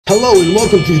Hello and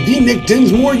welcome to the Nick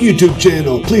Dinsmore YouTube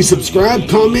channel. Please subscribe,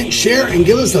 comment, share, and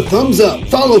give us a thumbs up.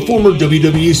 Follow former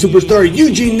WWE superstar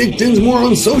Eugene Nick Dinsmore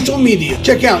on social media.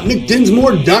 Check out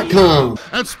nickdinsmore.com.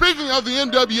 And speaking of the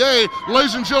NWA,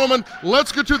 ladies and gentlemen,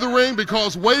 let's get to the ring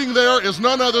because waiting there is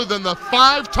none other than the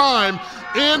 5-time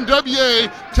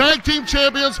NWA Tag Team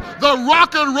Champions, the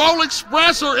Rock and Roll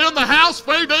Express, are in the house.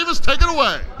 Faye Davis, take it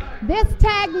away. This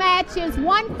tag match is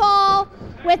one fall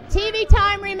with TV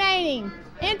time remaining.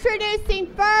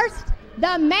 Introducing first,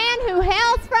 the man who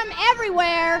hails from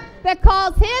everywhere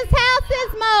because his house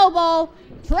is mobile,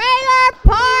 Trailer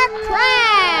Park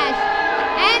Trash,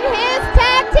 and his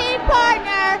tag team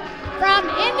partner from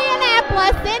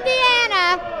Indianapolis,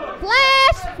 Indiana,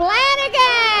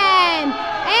 Flanagan.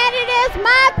 And it is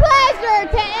my pleasure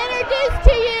to introduce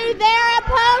to you their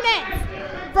opponents.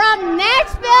 From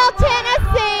Nashville,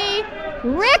 Tennessee,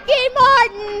 Ricky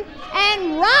Morton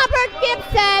and Robert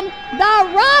Gibson,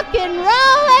 the Rock and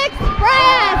Roll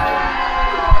Express.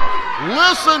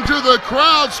 Listen to the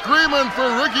crowd screaming for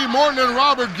Ricky Morton and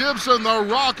Robert Gibson, the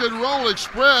Rock and Roll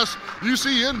Express. You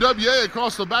see NWA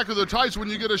across the back of the tights when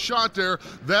you get a shot there.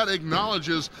 That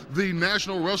acknowledges the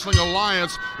National Wrestling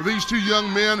Alliance. These two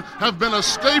young men have been a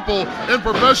staple in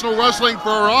professional wrestling for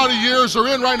a lot of years. They're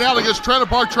in right now against Trailer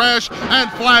Park Trash and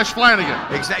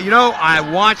Flanagan. Exactly. You know, I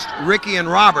watched Ricky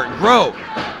and Robert grow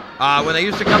when they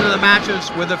used to come to the matches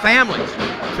with the families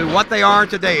to what they are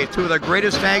today. Two of the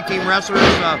greatest tag team wrestlers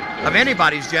of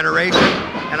anybody's generation.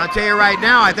 And I'll tell you right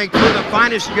now, I think two of the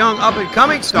finest young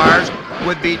up-and-coming stars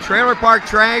would be Trailer Park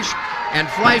Trash and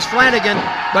Flanagan.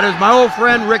 But as my old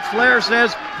friend Ric Flair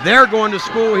says, they're going to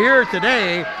school here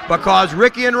today because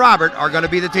Ricky and Robert are going to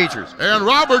be the teachers. And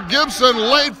Robert Gibson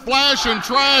laid Flash and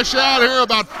Trash out here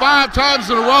about 5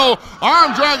 times in a row.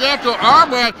 Arm drag after arm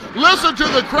drag. Listen to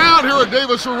the crowd here at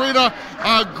Davis Arena.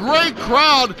 A great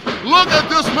crowd. Look at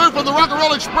this move from the Rock and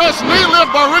Roll Express. Knee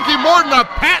lift by Ricky Morton, a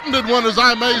patented one, as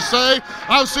I may say.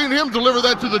 I've seen him deliver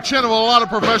that to the chin of a lot of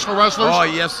professional wrestlers. Oh,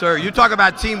 yes, sir. You talk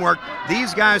about teamwork.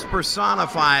 These guys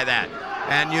personify that.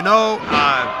 And, you know,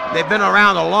 they've been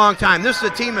around a long time. This is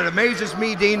a team that amazes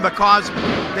me, Dean, because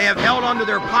they have held on to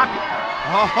their pocket.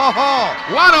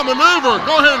 What a maneuver.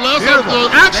 Go ahead, Les. The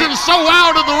action is so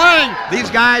wild in the ring. These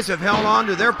guys have held on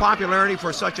to their popularity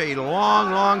for such a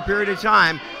long, long period of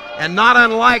time. And not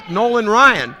unlike Nolan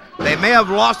Ryan, they may have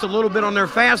lost a little bit on their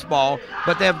fastball,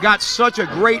 but they've got such a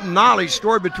great knowledge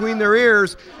stored between their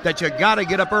ears that you got to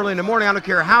get up early in the morning. I don't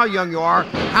care how young you are,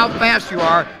 how fast you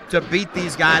are, to beat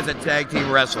these guys at tag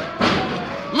team wrestling.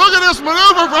 Look at this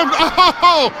maneuver from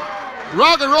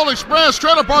Rock and Roll Express.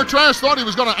 Trailer Park Trash thought he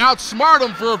was going to outsmart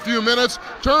him for a few minutes,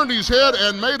 turned his head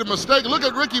and made a mistake. Look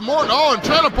at Ricky Morton. Oh, and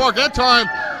Trailer Park that time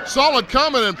saw it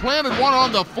coming and planted one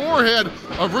on the forehead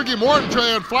of Ricky Morton.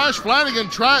 And Flanagan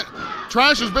Trash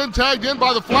has been tagged in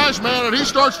by the Flash Man, and he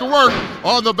starts to work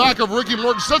on the back of Ricky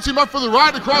Morton. Sets him up for the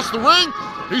ride across the ring.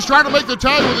 He's trying to make the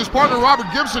tag with his partner, Robert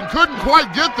Gibson. Couldn't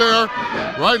quite get there.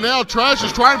 Right now, Trash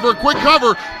is trying for a quick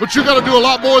cover, but you got to do a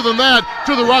lot more than that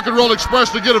to the Rock and Roll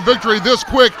Express to get a victory this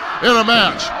quick in a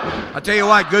match. I'll tell you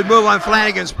what, good move on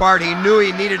Flanagan's part. He knew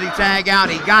he needed to tag out.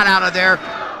 He got out of there.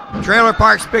 Trailer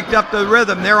Park's picked up the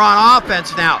rhythm. They're on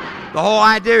offense now. The whole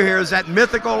idea here is that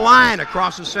mythical line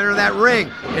across the center of that ring.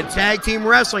 In tag team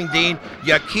wrestling, Dean,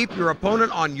 you keep your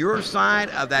opponent on your side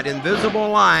of that invisible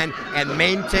line and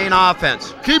maintain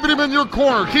offense. Keeping him in your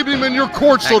corner, keeping him in your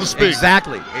court, so to speak.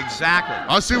 Exactly.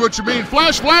 I see what you mean.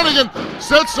 Flanagan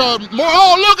sets more.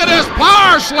 Oh, look at this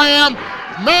power slam.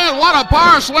 Man, what a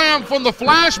power slam from the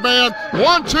Flash Man.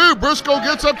 1-2, Briscoe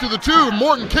gets up to the 2,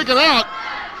 Morton kicking out.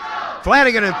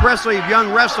 Flanagan, impressive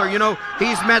young wrestler. You know,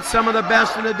 he's met some of the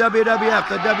best in the WWF,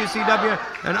 the WCW,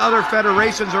 and other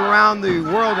federations around the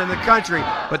world and the country.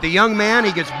 But the young man,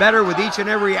 he gets better with each and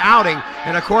every outing.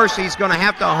 And, of course, he's going to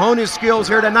have to hone his skills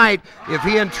here tonight if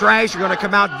he and Trash are going to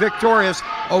come out victorious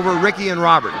over Ricky and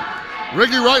Robert.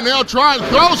 Ricky right now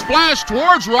throws Flash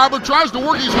towards Robert, tries to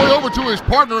work his way over to his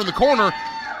partner in the corner,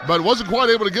 but wasn't quite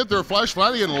able to get there.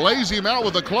 Flanagan lays him out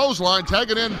with a clothesline,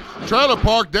 tagging in Trailer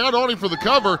Park, down on him for the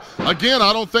cover. Again,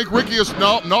 I don't think Ricky is,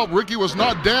 Ricky was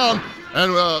not down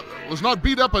and was not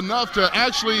beat up enough to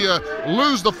actually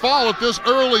lose the fall at this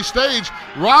early stage.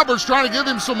 Robert's trying to give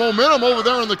him some momentum over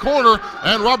there in the corner,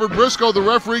 and Robert Briscoe, the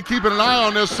referee, keeping an eye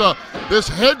on this this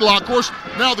headlock. Of course,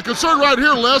 now the concern right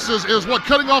here, Les, is what,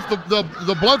 cutting off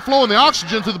the blood flow and the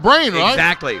oxygen to the brain, right?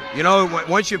 Exactly. You know,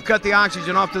 once you've cut the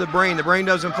oxygen off to the brain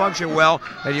doesn't function well,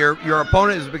 and your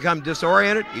opponent has become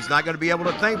disoriented. He's not going to be able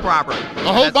to think properly.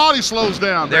 The whole body slows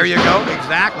down. There you go.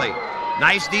 Exactly.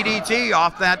 Nice DDT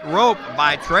off that rope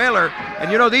by Trailer.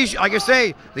 And you know, these, like I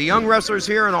say, the young wrestlers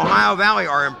here in Ohio Valley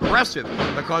are impressive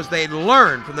because they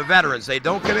learn from the veterans. They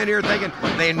don't come in here thinking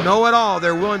they know it all.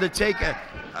 They're willing to take a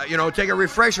take a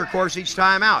refresher course each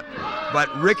time out.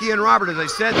 But Ricky and Robert, as I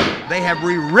said, they have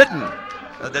rewritten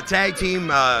the tag team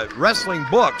wrestling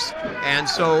books. And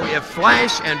so if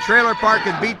Flash and Trailer Park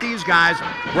can beat these guys,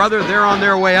 brother, they're on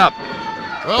their way up.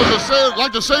 Well, as I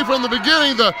like to say from the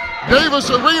beginning, the Davis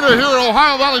Arena here at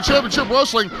Ohio Valley Championship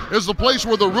Wrestling is the place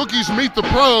where the rookies meet the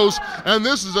pros, and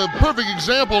this is a perfect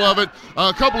example of it.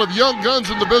 A couple of young guns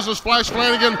in the business, Flash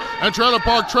Flanagan and Trailer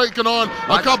Park taking on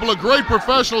a couple of great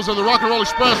professionals in the Rock and Roll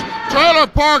Express. Trailer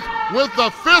Park with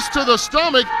the fist to the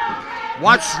stomach.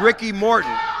 Watch Ricky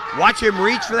Morton. Watch him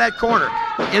reach for that corner.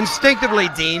 Instinctively,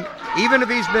 Dean, even if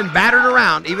he's been battered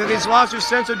around, even if he's lost his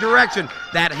sense of direction,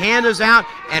 that hand is out,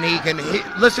 and he can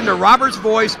listen to Robert's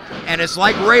voice, and it's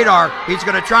like radar. He's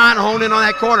going to try and hone in on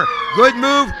that corner. Good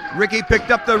move. Ricky picked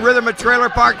up the rhythm of Trailer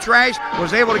Park Trash,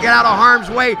 was able to get out of harm's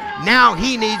way. Now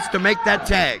he needs to make that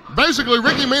tag. Basically,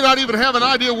 Ricky may not even have an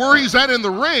idea where he's at in the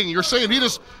ring. You're saying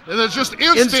it's just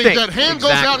instinct. That hand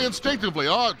goes out instinctively.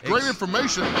 Oh, great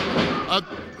information.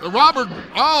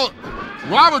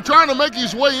 Robert trying to make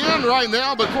his way in right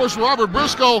now, but of course Robert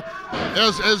Briscoe,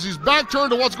 as he's back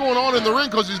turned to what's going on in the ring,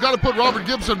 because he's got to put Robert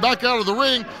Gibson back out of the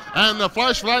ring, and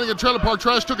Flash Flanagan, Trailer Park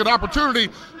Trash took an opportunity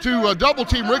to double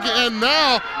team Ricky, and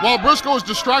now while Briscoe is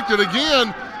distracted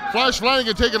again, Flash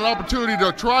Flanagan taking an opportunity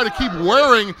to try to keep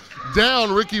wearing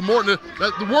down Ricky Morton,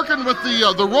 working with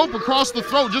the rope across the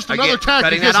throat, just another tactic.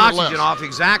 Cutting that oxygen off,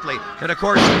 exactly. And of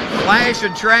course, Flash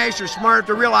and Trash are smart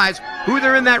to realize who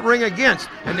they're in that ring against,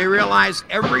 and they realize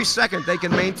every second they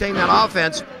can maintain that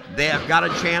offense, they have got a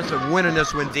chance of winning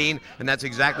this one, Dean, and that's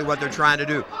exactly what they're trying to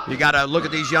do. You got to look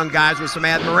at these young guys with some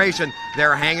admiration.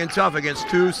 They're hanging tough against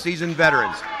two seasoned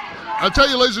veterans. I tell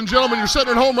you, ladies and gentlemen, you're sitting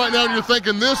at home right now and you're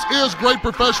thinking, this is great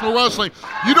professional wrestling.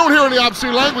 You don't hear any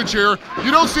obscene language here.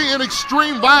 You don't see any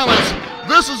extreme violence.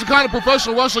 This is the kind of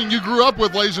professional wrestling you grew up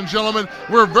with, ladies and gentlemen.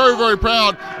 We're very, very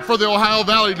proud for the Ohio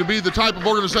Valley to be the type of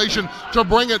organization to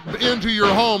bring it into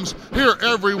your homes here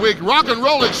every week. Rock and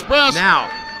Roll Express. Now,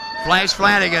 Flash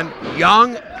Flanagan,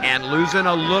 young and losing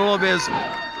a little of his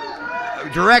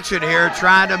direction here,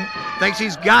 thinks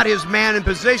he's got his man in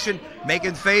position,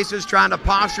 making faces, trying to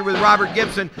posture with Robert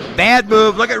Gibson. Bad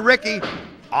move. Look at Ricky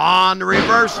on the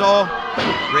reversal.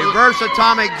 Reverse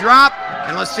atomic drop,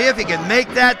 and let's see if he can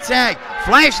make that tag.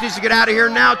 Flash needs to get out of here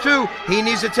now, too. He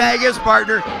needs to tag his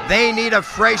partner. They need a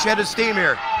fresh head of steam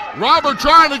here. Robert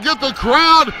trying to get the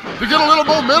crowd to get a little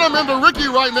momentum into Ricky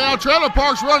right now. Trailer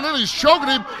Park's running in. He's choking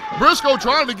him. Briscoe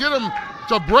trying to get him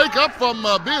to break up from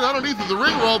being underneath of the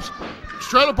ring ropes.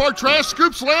 Trailer Park Trash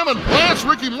scoop slam and plants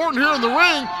Ricky Morton here in the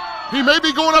ring. He may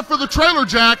be going up for the trailer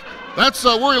jack. That's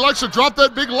where he likes to drop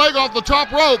that big leg off the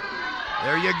top rope.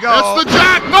 There you go. That's the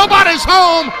jack. Nobody's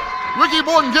home. Ricky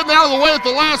Morton getting out of the way at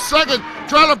the last second.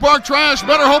 Trailer Park Trash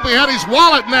better hope he had his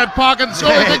wallet in that pocket. So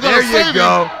there you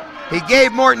go. He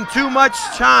gave Morton too much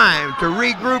time to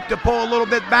regroup, to pull a little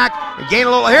bit back and gain a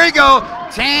little. Here you go.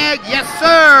 Tag. Yes,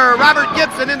 sir. Robert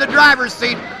Gibson in the driver's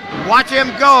seat. Watch him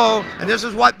go. And this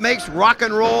is what makes rock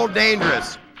and roll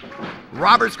dangerous.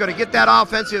 Robert's going to get that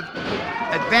offensive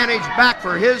advantage back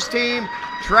for his team.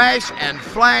 Trash and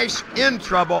Flash in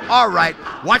trouble. All right,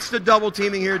 watch the double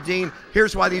teaming here, Dean.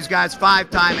 Here's why these guys,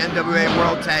 5-time NWA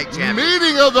World Tag Champions.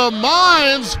 Meeting of the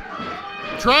minds.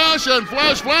 Trash and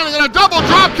Flash Flanagan. A double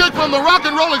drop kick from the Rock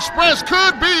and Roll Express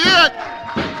could be it.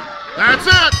 That's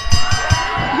it.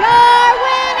 Your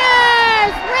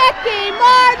winners, Ricky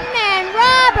Morton and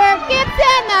Robert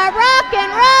Gibson, the Rock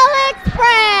and Roll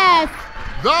Express.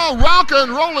 The Rock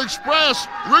and Roll Express,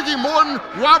 Ricky Morton,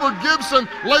 Robert Gibson.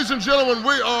 Ladies and gentlemen,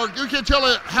 you can't tell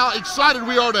how excited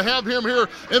we are to have him here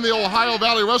in the Ohio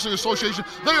Valley Wrestling Association.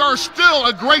 They are still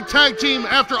a great tag team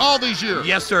after all these years.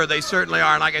 Yes, sir, they certainly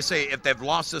are. And like I say, if they've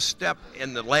lost a step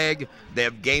in the leg, they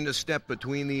have gained a step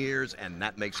between the ears, and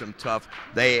that makes them tough.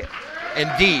 They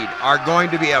indeed are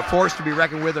going to be a force to be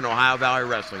reckoned with in Ohio Valley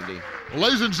Wrestling, Dean.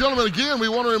 Ladies and gentlemen, again, we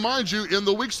want to remind you, in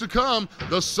the weeks to come,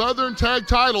 the Southern Tag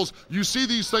Titles, you see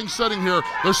these things setting here.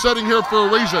 They're setting here for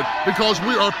a reason, because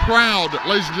we are proud,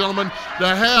 ladies and gentlemen, to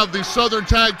have the Southern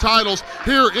Tag Titles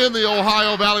here in the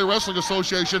Ohio Valley Wrestling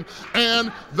Association.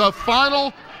 And the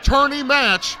final tourney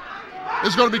match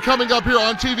is going to be coming up here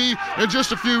on TV in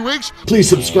just a few weeks. Please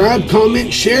subscribe,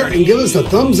 comment, share, and give us a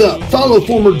thumbs up. Follow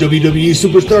former WWE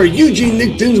superstar Eugene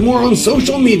Nick Dinsmore on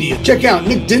social media. Check out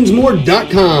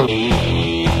nickdinsmore.com.